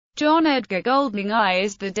John Edgar Goldingay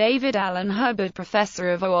is the David Allen Hubbard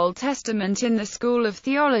Professor of Old Testament in the School of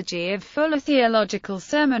Theology of Fuller Theological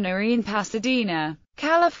Seminary in Pasadena,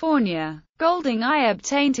 California. Goldingay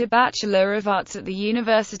obtained a Bachelor of Arts at the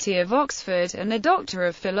University of Oxford and a Doctor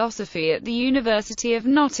of Philosophy at the University of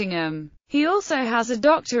Nottingham. He also has a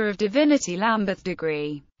Doctor of Divinity Lambeth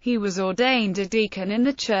degree. He was ordained a deacon in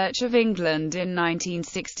the Church of England in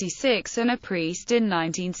 1966 and a priest in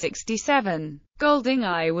 1967.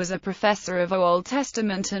 Goldingay was a professor of Old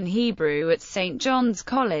Testament and Hebrew at St. John's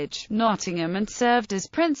College, Nottingham, and served as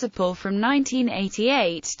principal from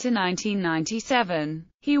 1988 to 1997.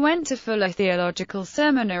 He went to Fuller Theological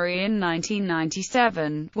Seminary in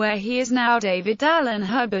 1997, where he is now David Allen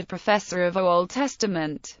Hubbard Professor of Old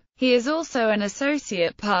Testament. He is also an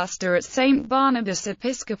associate pastor at St. Barnabas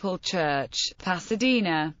Episcopal Church,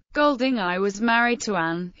 Pasadena. Goldingay was married to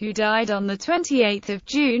Anne, who died on 28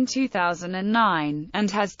 June 2009,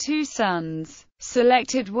 and has 2 sons.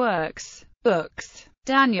 Selected works. Books.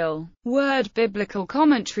 Daniel. Word Biblical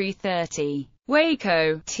Commentary 30.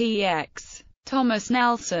 Waco, TX. Thomas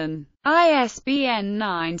Nelson. ISBN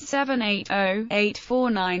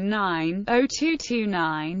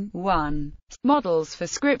 978-0-8499-0229-1. Models for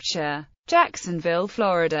Scripture. Jacksonville,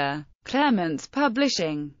 Florida. Clements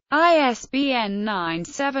Publishing. ISBN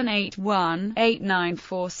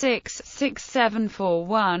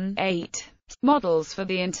 978-1-8946-6741-8. Models for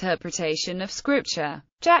the Interpretation of Scripture.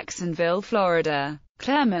 Jacksonville, Florida.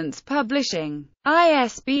 Clements Publishing.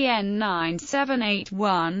 ISBN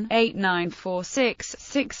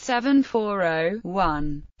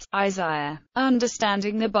 978-1-8946-6740-1. Isaiah.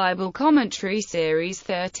 Understanding the Bible Commentary Series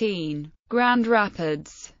 13. Grand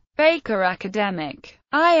Rapids. Baker Academic.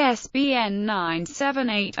 ISBN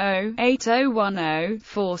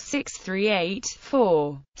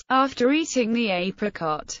 978-0-8010-4638-4. After Eating the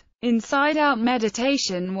Apricot. Inside Out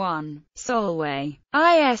Meditation 1. Solway.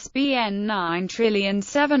 ISBN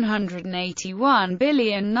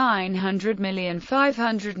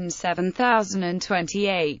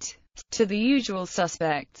 9781900500058. To the Usual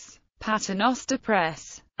Suspects. Paternoster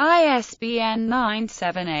Press. ISBN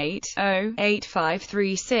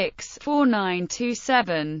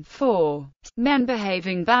 978-0-8536-4927-4. Men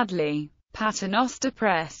Behaving Badly. Paternoster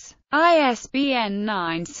Press. ISBN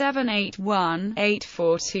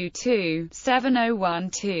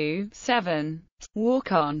 978-1-8422-7012-7.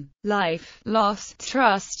 Walk On. Life, Loss,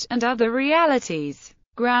 Trust, and Other Realities.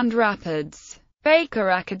 Grand Rapids. Baker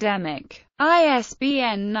Academic.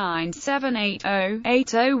 ISBN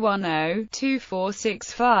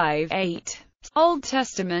 978-0-8010-2465-8. Old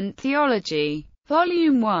Testament Theology.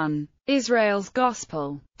 Volume 1. Israel's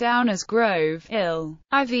Gospel. Downers Grove, Ill.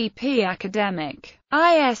 IVP Academic.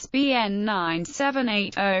 ISBN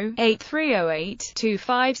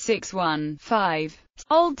 978-0-8308-2561-5.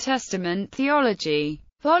 Old Testament Theology.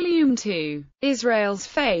 Volume 2. Israel's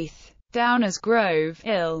Faith. Downers Grove,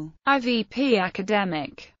 Ill. IVP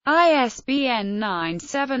Academic. ISBN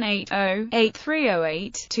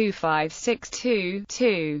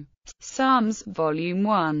 978-0-8308-2562-2. Psalms, Volume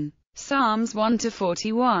 1. Psalms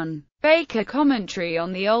 1-41. Baker Commentary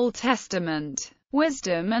on the Old Testament.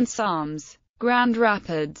 Wisdom and Psalms. Grand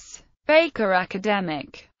Rapids. Baker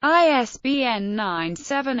Academic. ISBN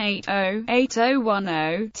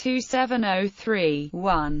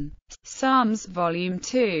 978-0-8010-2703-1. Psalms, Volume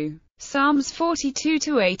 2. Psalms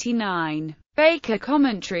 42-89. Baker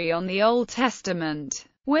Commentary on the Old Testament.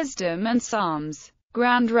 Wisdom and Psalms.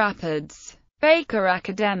 Grand Rapids. Baker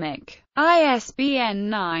Academic. ISBN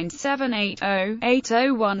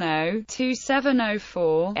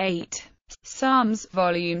 978-0-8010-2704-8. Psalms,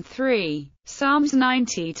 Volume 3. Psalms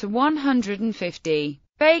 90-150.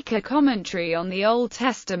 Baker Commentary on the Old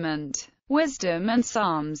Testament. Wisdom and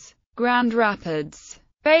Psalms. Grand Rapids.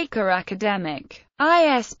 Baker Academic.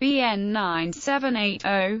 ISBN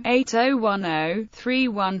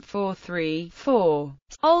 978-0-8010-3143-4.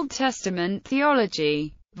 Old Testament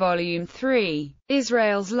Theology. Volume 3.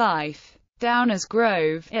 Israel's Life. Downers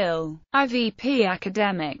Grove, Ill. IVP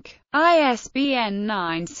Academic. ISBN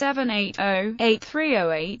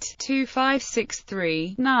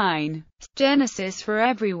 978-0-8308-2563-9. Genesis for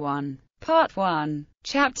Everyone. Part 1.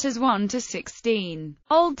 Chapters 1-16.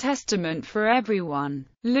 Old Testament for Everyone.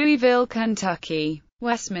 Louisville, Kentucky.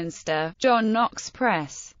 Westminster, John Knox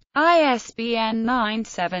Press. ISBN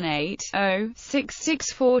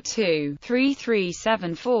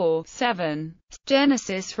 978-0-6642-3374-7.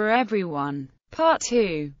 Genesis for Everyone. Part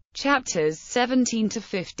 2. Chapters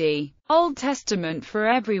 17-50. Old Testament for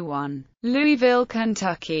Everyone. Louisville,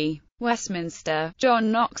 Kentucky. Westminster,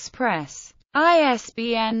 John Knox Press.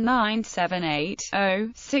 ISBN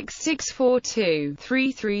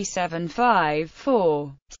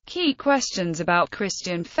 978-0-6642-3375-4. Key questions about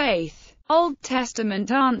Christian faith. Old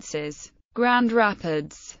Testament answers. Grand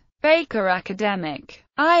Rapids. Baker Academic.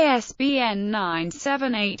 ISBN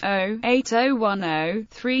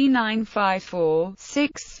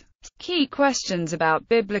 978-0-8010-3954-6. Key questions about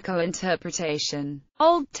biblical interpretation.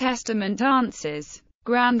 Old Testament answers.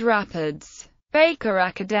 Grand Rapids. Baker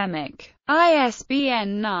Academic.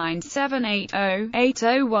 ISBN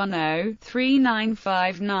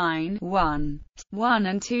 978-0-8010-3959-1. 1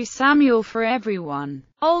 and 2 Samuel for Everyone.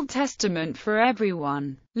 Old Testament for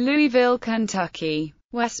Everyone. Louisville, Kentucky.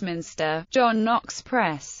 Westminster, John Knox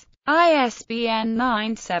Press. ISBN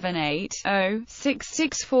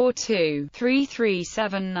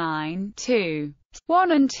 978-0-6642-3379-2.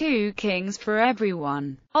 1 and 2 Kings for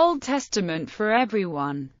Everyone. Old Testament for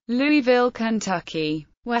Everyone. Louisville, Kentucky.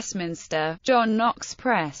 Westminster, John Knox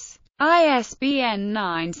Press. ISBN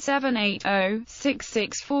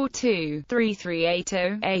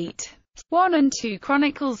 978-0-6642-3380-8. 1 and 2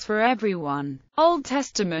 Chronicles for Everyone. Old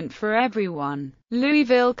Testament for Everyone.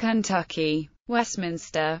 Louisville, Kentucky.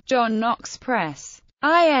 Westminster, John Knox Press.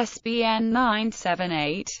 ISBN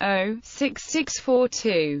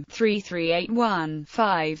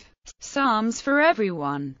 978-0-6642-3381-5. Psalms for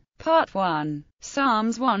Everyone. Part 1.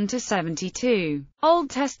 Psalms 1 to 72. Old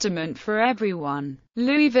Testament for Everyone.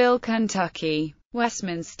 Louisville, Kentucky.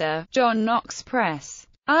 Westminster, John Knox Press.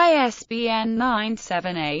 ISBN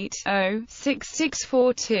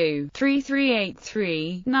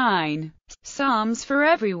 978-0-6642-3383-9. Psalms for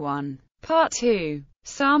Everyone. Part 2.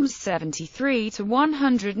 Psalms 73 to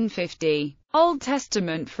 150. Old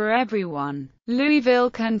Testament for Everyone. Louisville,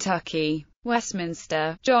 Kentucky.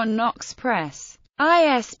 Westminster, John Knox Press.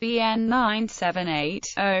 ISBN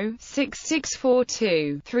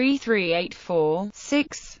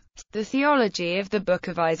 978-0-6642-3384-6. The Theology of the Book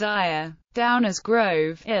of Isaiah. Downers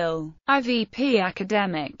Grove, Ill. IVP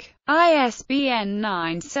Academic. ISBN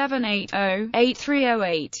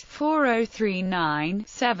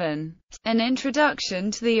 978-0-8308-4039-7. An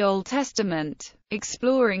Introduction to the Old Testament.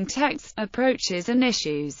 Exploring texts, approaches and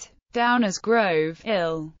issues. Downers Grove,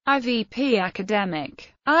 Ill. IVP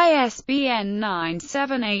Academic. ISBN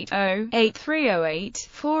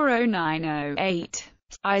 978-0-8308-4090-8.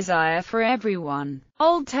 Isaiah for Everyone.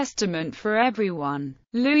 Old Testament for Everyone.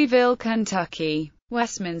 Louisville, Kentucky.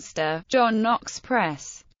 Westminster, John Knox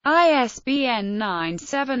Press. ISBN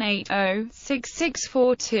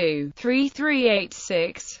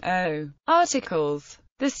 978-0-6642-3386-0. Articles.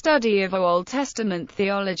 The Study of Old Testament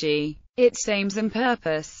Theology. Its Aims and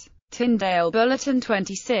Purpose. Tyndale Bulletin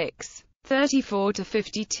 26.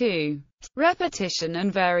 34-52. Repetition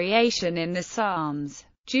and Variation in the Psalms.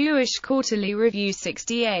 Jewish Quarterly Review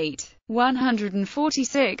 68.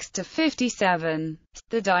 146-57.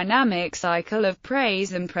 The Dynamic Cycle of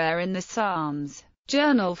Praise and Prayer in the Psalms.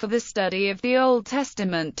 Journal for the Study of the Old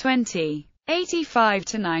Testament 20.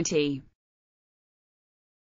 85-90.